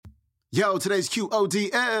Yo, today's QOD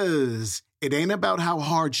is, it ain't about how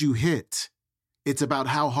hard you hit. It's about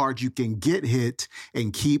how hard you can get hit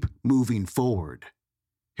and keep moving forward.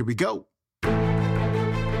 Here we go.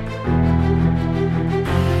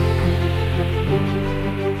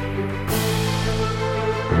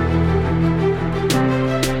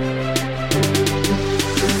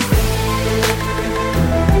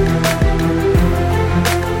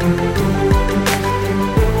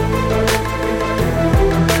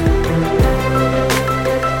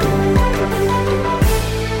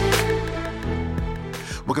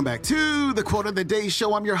 Welcome back to the Quote of the Day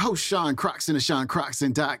Show. I'm your host, Sean Croxton of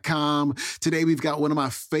SeanCroxton.com. Today, we've got one of my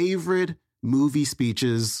favorite movie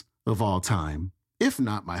speeches of all time, if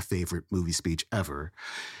not my favorite movie speech ever.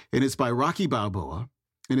 And it's by Rocky Balboa.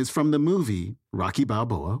 And it's from the movie Rocky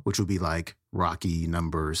Balboa, which would be like Rocky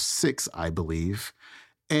number 6, I believe.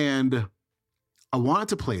 And I wanted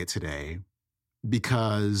to play it today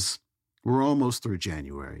because we're almost through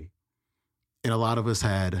January. And a lot of us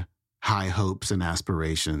had high hopes and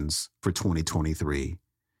aspirations for 2023.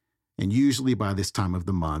 And usually by this time of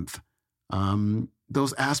the month,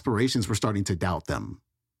 those aspirations, we're starting to doubt them.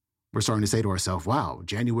 We're starting to say to ourselves, wow,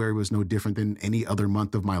 January was no different than any other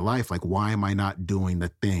month of my life. Like, why am I not doing the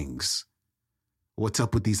things? What's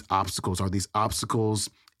up with these obstacles? Are these obstacles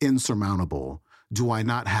insurmountable? Do I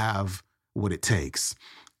not have what it takes?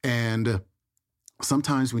 And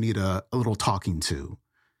sometimes we need a little talking to.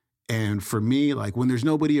 And for me, like when there's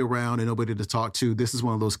nobody around and nobody to talk to, this is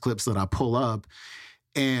one of those clips that I pull up,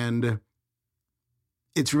 and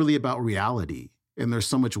it's really about reality. And there's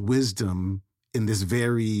so much wisdom in this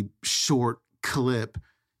very short clip.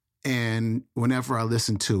 And whenever I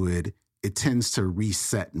listen to it, it tends to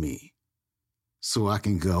reset me. So I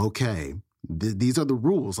can go, okay, these are the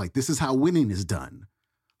rules. Like, this is how winning is done.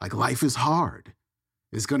 Like, life is hard.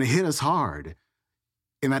 It's going to hit us hard.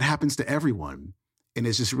 And that happens to everyone. And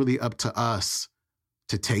it's just really up to us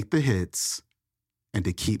to take the hits and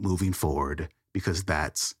to keep moving forward, because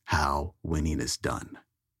that's how winning is done.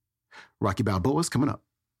 Rocky Balboa is coming up.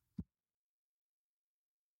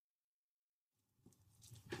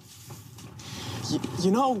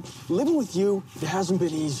 You know, living with you, it hasn't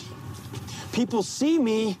been easy. People see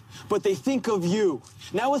me, but they think of you.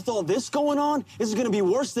 Now with all this going on, this is going to be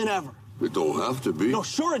worse than ever. It don't have to be. No,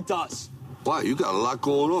 sure it does. Why? You got a lot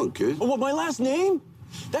going on, kid. Oh, what, my last name?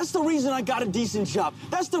 That's the reason I got a decent job.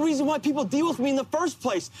 That's the reason why people deal with me in the first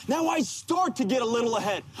place. Now I start to get a little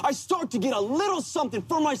ahead. I start to get a little something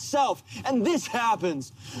for myself, and this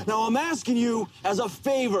happens. Now I'm asking you as a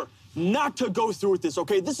favor not to go through with this,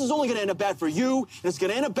 okay? This is only gonna end up bad for you, and it's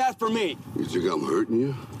gonna end up bad for me. You think I'm hurting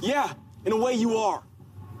you? Yeah, in a way you are.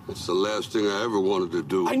 That's the last thing I ever wanted to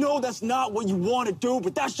do. I know that's not what you want to do,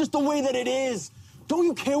 but that's just the way that it is. Don't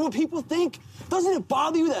you care what people think? Doesn't it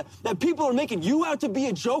bother you that people are making you out to be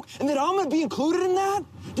a joke and that I'm going to be included in that?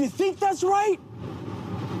 Do you think that's right?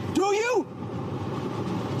 Do you?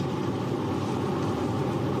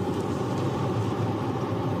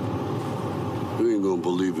 You ain't gonna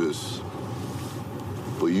believe this,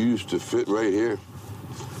 but you used to fit right here.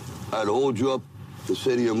 I'd hold you up and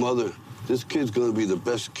say to your mother, this kid's gonna be the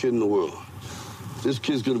best kid in the world. This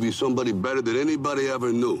kid's gonna be somebody better than anybody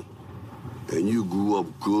ever knew. And you grew up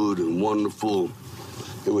good and wonderful.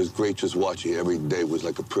 It was great just watching you every day. It was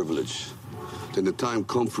like a privilege. Then the time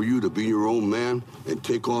come for you to be your own man and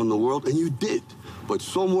take on the world, and you did. But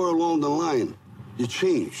somewhere along the line, you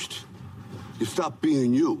changed. You stopped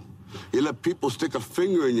being you. You let people stick a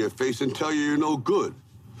finger in your face and tell you you're no good.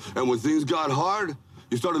 And when things got hard,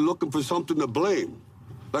 you started looking for something to blame,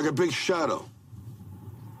 like a big shadow.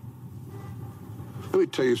 Let me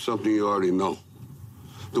tell you something you already know.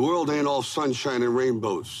 The world ain't all sunshine and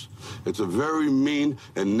rainbows. It's a very mean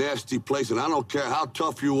and nasty place, and I don't care how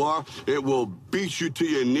tough you are, it will beat you to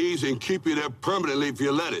your knees and keep you there permanently if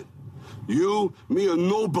you let it. You, me, or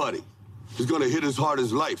nobody is gonna hit as hard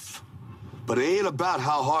as life. But it ain't about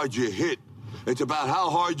how hard you hit. It's about how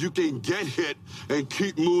hard you can get hit and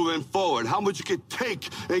keep moving forward. How much you can take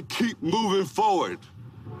and keep moving forward.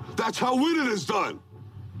 That's how winning is done.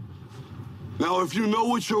 Now, if you know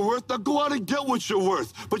what you're worth, now go out and get what you're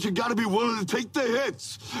worth. But you gotta be willing to take the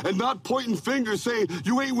hits and not pointing fingers saying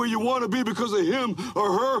you ain't where you wanna be because of him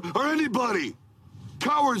or her or anybody.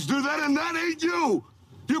 Cowards do that, and that ain't you.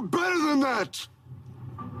 You're better than that.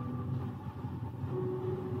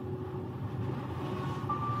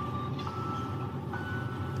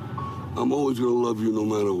 I'm always gonna love you no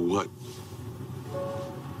matter what.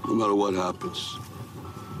 No matter what happens.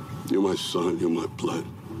 You're my son, you're my blood.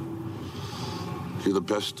 You're the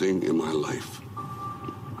best thing in my life.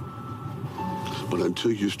 But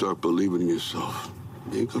until you start believing in yourself,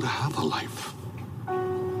 You ain't gonna have a life.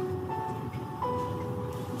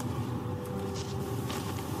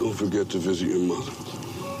 Don't forget to visit your mother.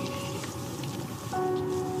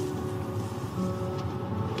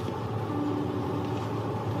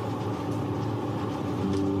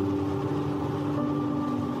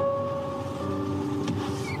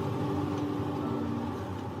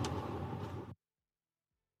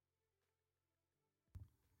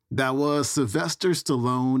 That was Sylvester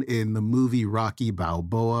Stallone in the movie Rocky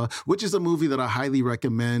Balboa, which is a movie that I highly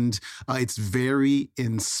recommend. It's very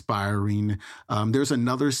inspiring. There's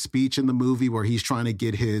another speech in the movie where he's trying to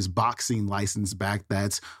get his boxing license back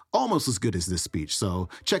that's almost as good as this speech. So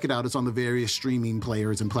check it out. It's on the various streaming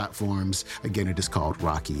players and platforms. Again, it is called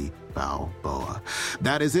Rocky Balboa.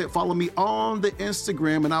 That is it. Follow me on the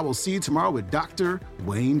Instagram, and I will see you tomorrow with Dr.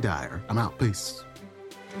 Wayne Dyer. I'm out. Peace.